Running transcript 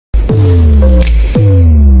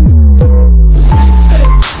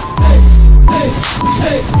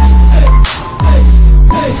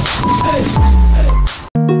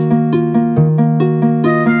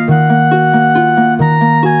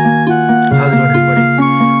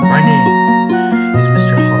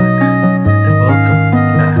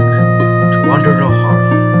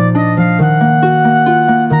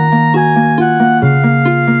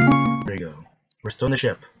the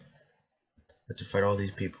ship. I have to fight all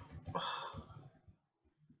these people.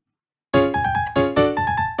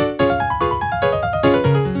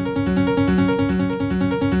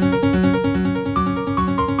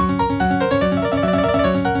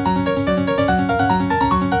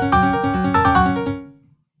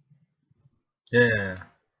 Yeah.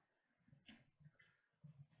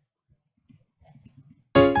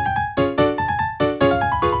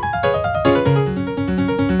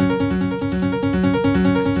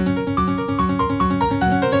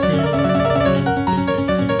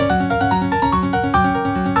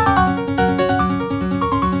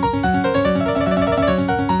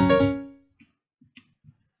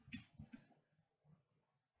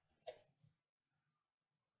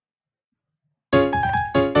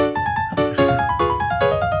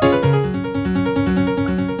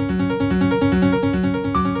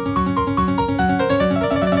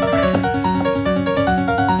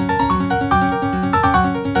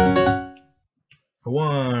 I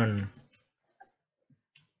won.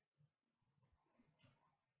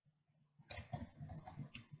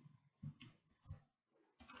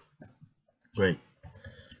 Great.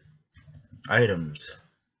 Items.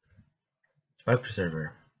 Life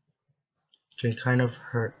preserver. Can kind of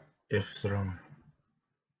hurt if thrown.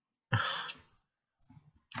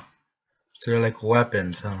 So they're like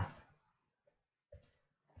weapons, huh?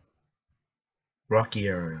 Rocky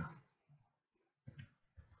area.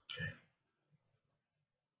 Okay.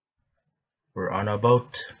 We're on a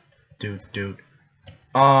boat. Dude.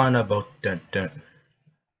 On a boat. Dun.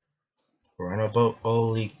 We're on a boat.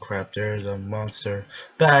 Holy crap, there's a monster.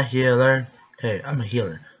 Bat healer. Hey, I'm a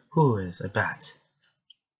healer. Who is a bat?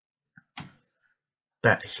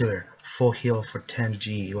 Bat healer. Full heal for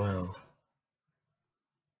 10G. Well.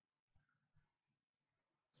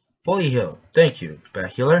 Fully healed. Thank you,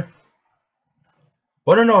 bat healer.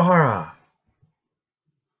 Waadanohara.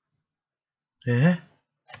 Eh?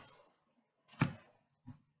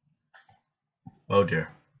 Oh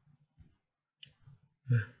dear.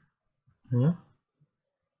 Huh?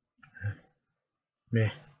 Meh.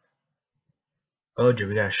 Oh dear,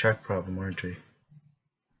 we got a shark problem, aren't we?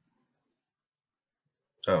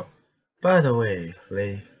 Oh. By the way,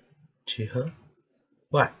 Lady Chiha.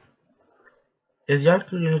 What? Is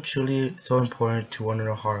Yaku truly so important to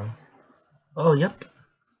Waadanohara? Oh, yep.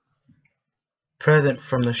 Present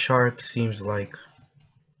from the shark seems like...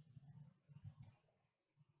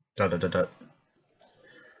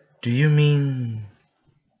 Do you mean...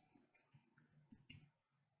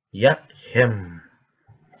 Yep, him.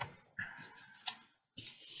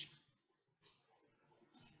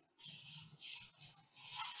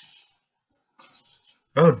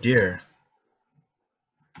 Oh dear.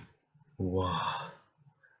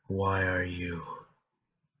 Why are you?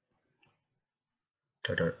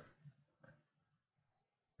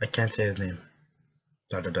 I can't say his name.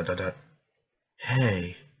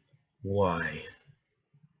 Hey, why?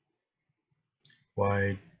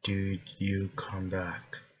 Why did you come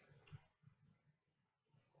back?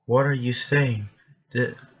 What are you saying?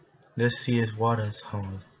 This sea is Wada's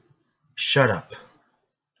home. Shut up.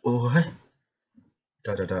 What?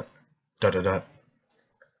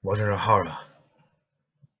 Waadanohara.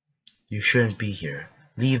 You shouldn't be here.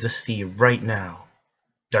 Leave the sea right now.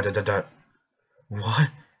 What?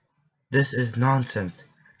 This is nonsense.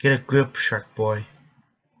 Get a grip, shark boy.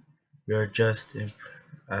 You're just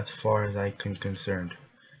as far as I can concerned.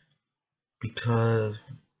 Because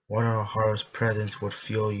Waadanohara's presence would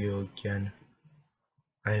fuel you again,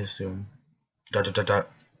 I assume.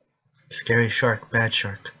 Scary shark, bad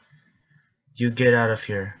shark. You get out of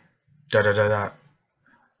here.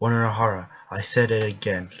 Waadanohara, I said it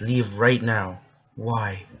again. Leave right now.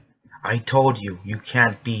 Why? I told you, you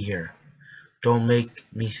can't be here. Don't make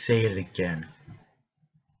me say it again.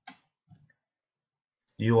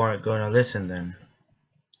 You aren't gonna listen then.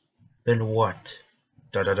 Then what?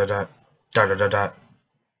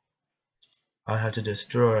 I'll have to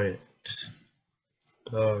destroy it.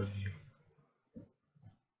 Oh,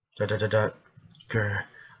 grr.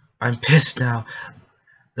 I'm pissed now.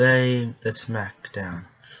 Lay the smack down.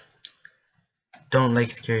 Don't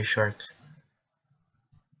like scary sharks.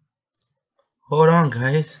 Hold on,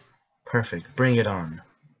 guys. Perfect. Bring it on.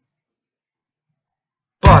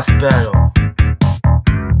 Boss battle.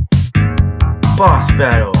 Boss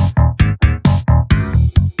battle.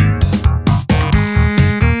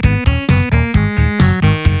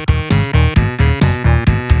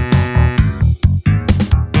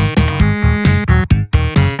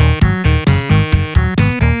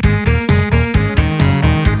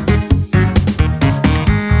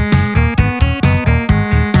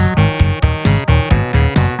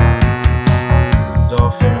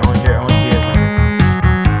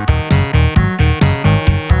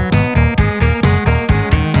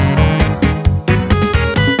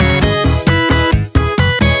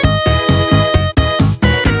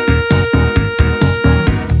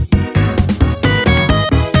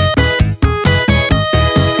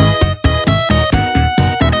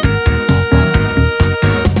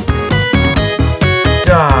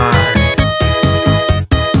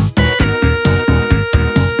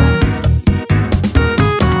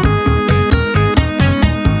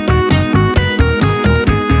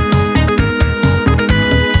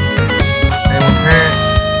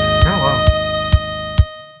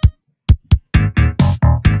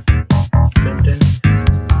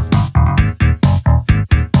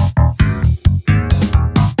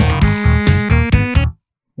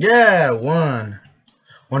 Yeah, 1.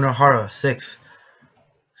 Waadanohara, 6.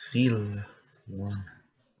 Feel 1.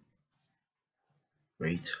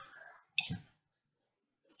 Wait.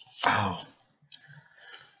 Ow.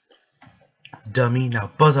 Dummy, now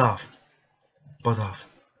buzz off. Buzz off.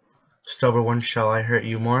 Stubborn one, shall I hurt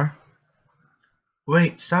you more?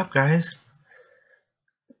 Wait, stop, guys.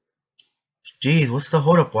 Jeez, what's the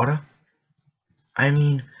hold up, Wada? I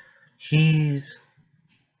mean, he's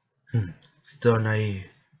still naive.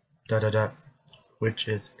 Da da da. Which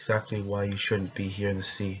is exactly why you shouldn't be here in the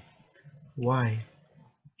sea. Why?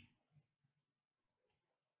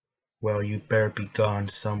 Well, you better be gone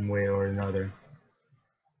some way or another.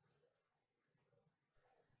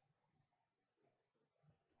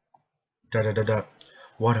 Da da da da.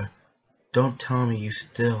 Wada, don't tell me you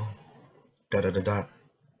still. Da da da da.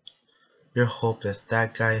 You're hopeless.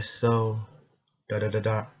 That guy is so. Da da da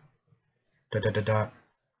da. Da da da da.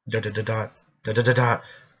 Da da da da. Da da da da.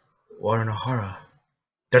 Waadanohara.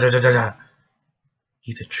 Da da da da da.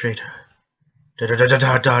 He's a traitor. Da da da da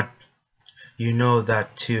da da. You know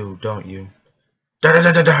that too, don't you? Da da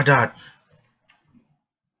da da da da.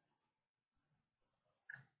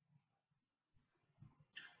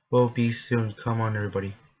 We'll be soon. Come on,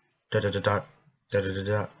 everybody. Da da da da. Da da da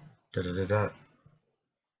da. Da da da da.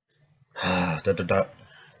 Da da da.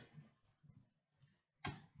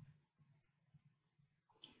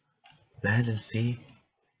 Land and sea.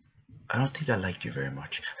 I don't think I like you very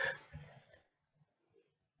much.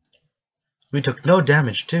 We took no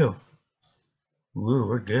damage too. Woo,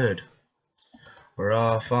 we're good. We're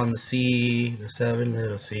off on the sea, the 7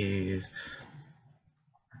 little seas.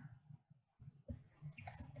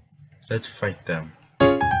 Let's fight them.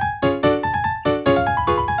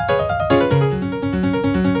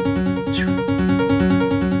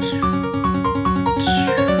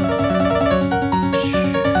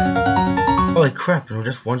 Holy crap, and we're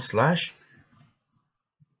just 1 slash?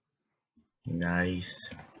 Nice.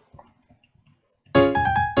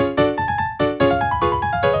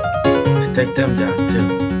 Let's take them down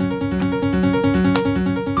too.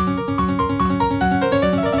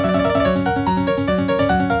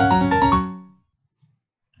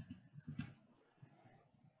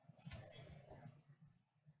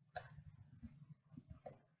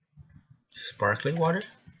 Sparkling water?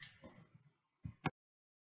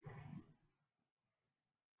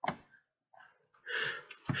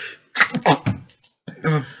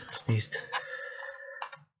 Sneezed.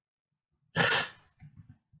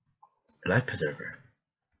 Life preserver.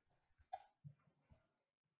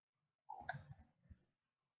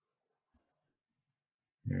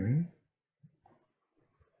 In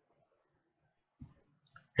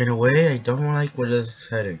a way, I don't like where this is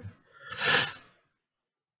heading.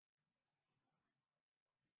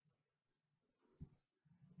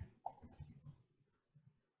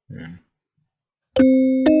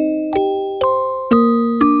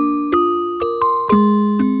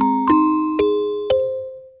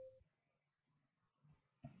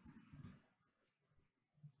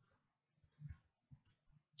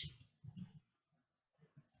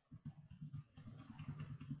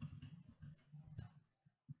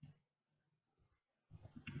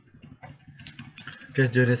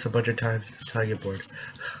 Just do this a bunch of times until I get bored.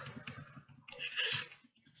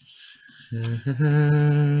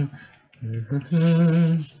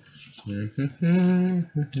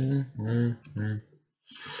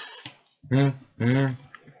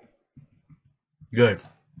 Good.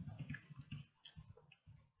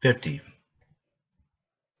 50.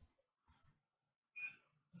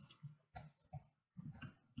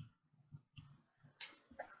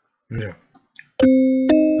 Yeah.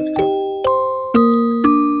 Let's go.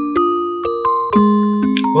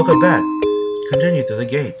 Welcome back. Continue through the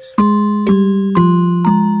gates.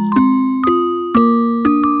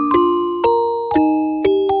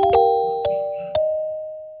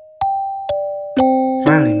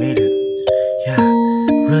 Finally made it. Yeah,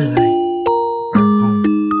 really like I'm home.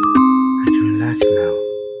 I can relax now.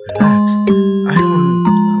 Relax. I don't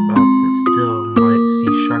know about this still might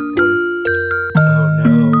see Shark Boy. Oh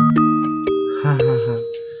no. Ha ha ha.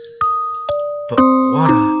 But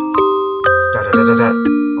water. Da da da da da.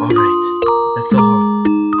 Alright. Let's go home.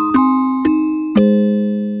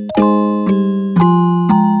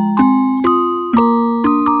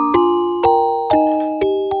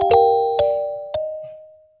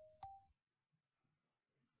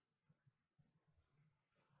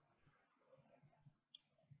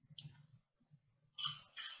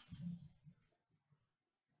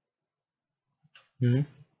 Hmm?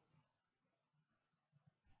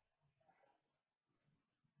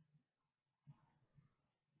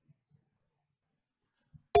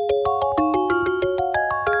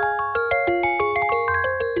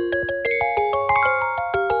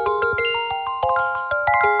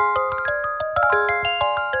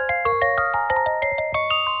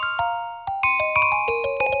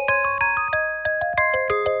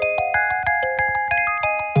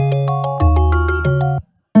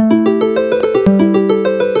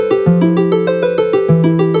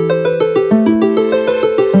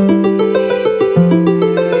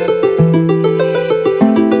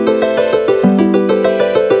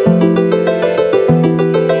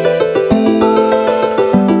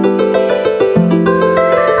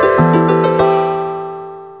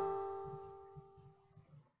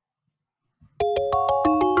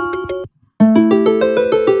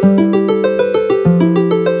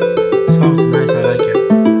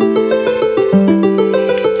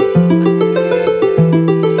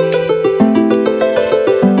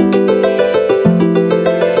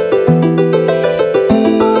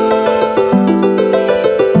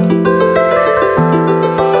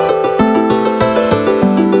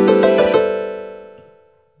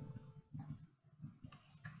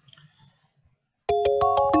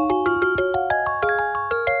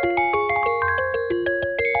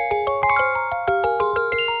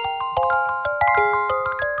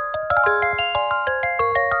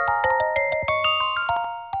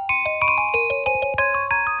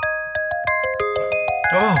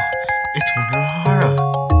 Waadanohara.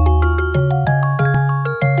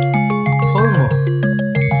 Pomo.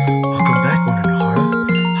 Welcome back, Waadanohara.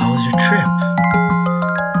 How was your trip?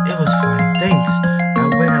 It was fine, thanks. I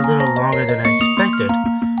went a little longer than I expected.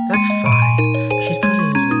 That's fine. She's pretty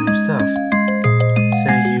in her stuff.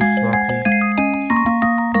 Say you, Floppy.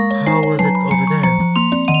 How was it over there?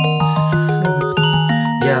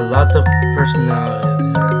 Yeah, lots of personality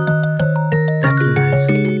there. That's nice.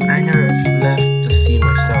 I never left to see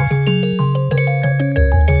myself.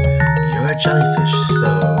 You're a jellyfish,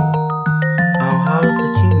 so... how's the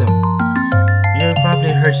kingdom? You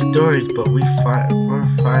probably heard stories, but we're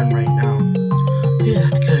fine right now. Yeah,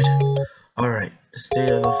 that's good. Alright, the state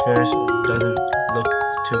of affairs doesn't look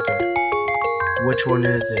too good. Which one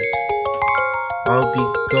is it? I'll be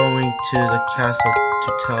going to the castle to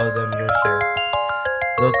tell them you're here.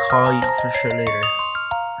 They'll call you for sure later.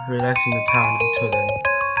 Relax in the town until then.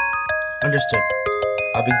 Understood.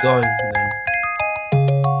 I'll be going then.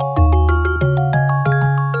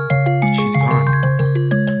 She's gone.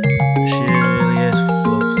 She really is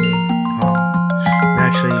floaty.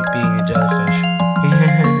 Naturally being a jellyfish.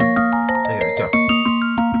 Okay, let's go.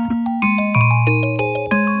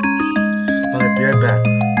 Okay, be right back.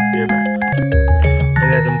 Be right back. Hey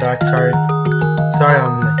guys, I'm back. Sorry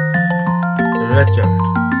I'm late. Let's go.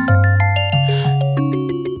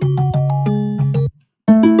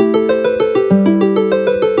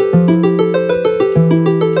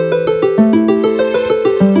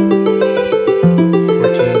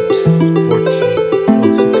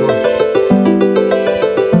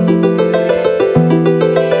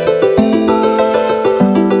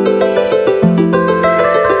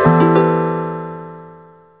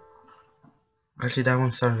 Actually, that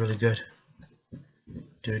one sounds really good.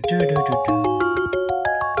 Do do do do do.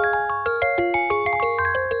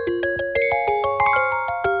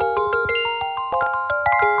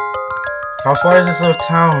 How far is this little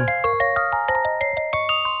town?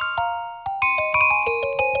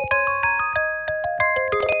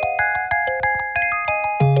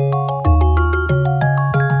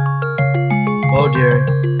 Oh dear.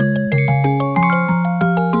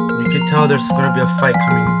 You can tell there's gonna be a fight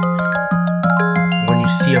coming when you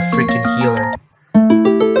see a freaking healer.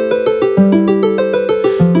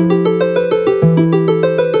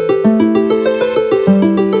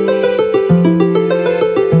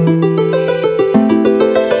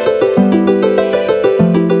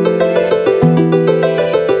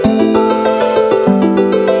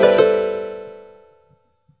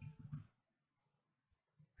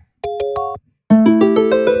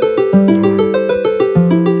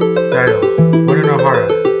 Waadanohara.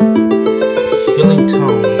 Healing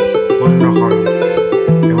tone. Waadanohara.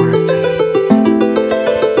 Everyone's tired.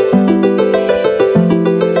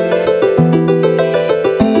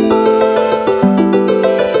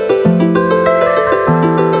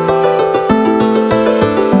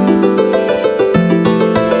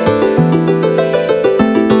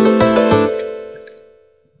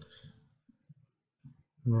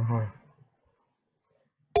 Waadanohara.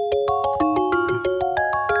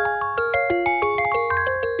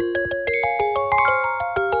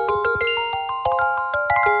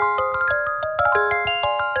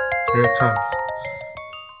 Here it comes.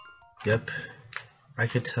 Yep, I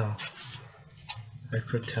could tell. I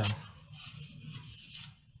could tell.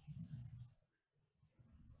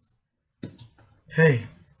 Hey,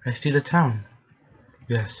 I see the town.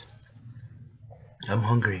 Yes, I'm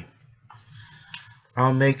hungry.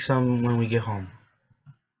 I'll make some when we get home.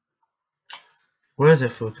 Where is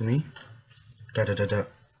it, Fukumi? Da da da da.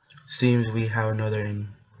 Seems we have another in.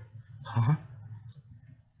 Huh?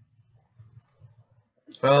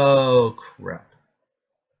 Oh crap.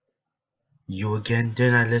 You again?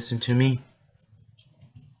 Didn't I listen to me?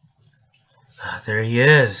 There he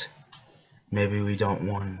is. Maybe we don't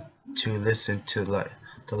want to listen to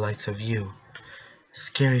the likes of you.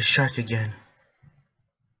 Scary shark again.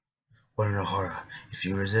 Waadanohara, if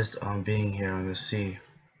you resist on being here on the sea,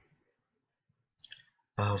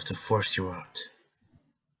 I'll have to force you out.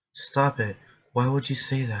 Stop it. Why would you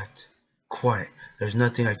say that? Quiet. There's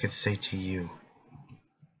nothing I can say to you.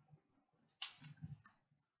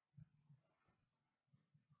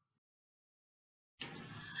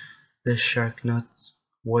 This shark nuts.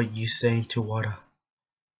 What you saying to Wada?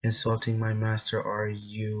 Insulting my master, are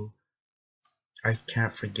you? I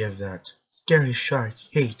can't forgive that. Scary shark,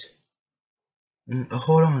 hate.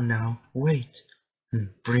 Hold on now, wait.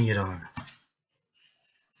 Bring it on.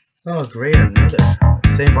 Oh great, another.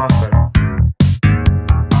 Same boss battle.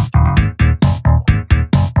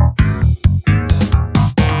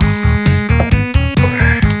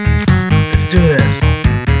 Let's do this.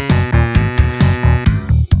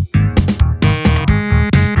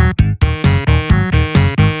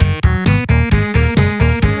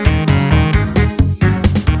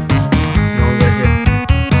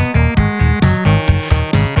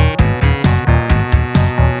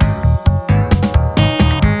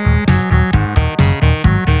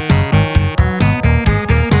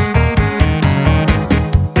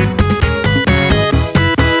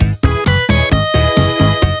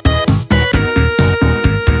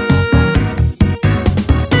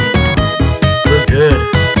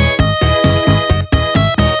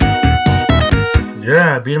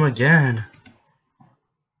 beat him again.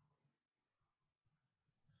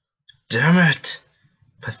 Damn it!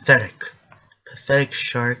 Pathetic. Pathetic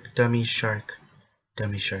shark, dummy shark.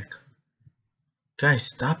 Dummy shark. Guys,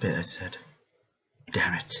 stop it, I said.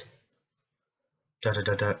 Damn it.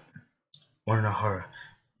 Dot. Waadanohara,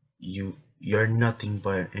 you're nothing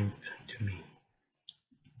but an imp to me.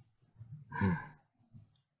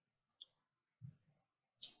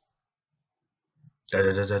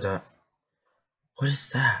 Dot. What is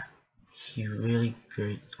that? He really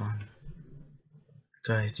great on.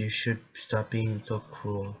 Guys, you should stop being so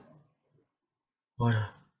cruel. What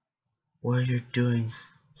are you doing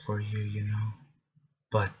for you, you know?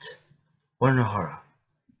 But, Waadanohara,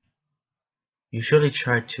 you surely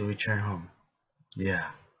tried to return home.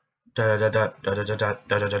 Yeah. Dot.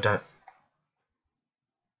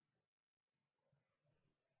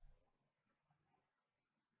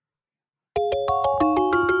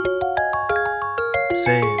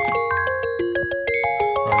 Save.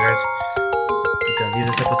 Alright guys, I'm gonna leave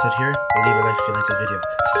this episode here. Leave a like if you like this video.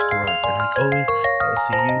 Subscribe. And like always, I will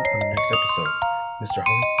see you on the next episode. Mr.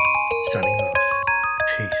 Holland, signing off.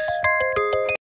 Peace.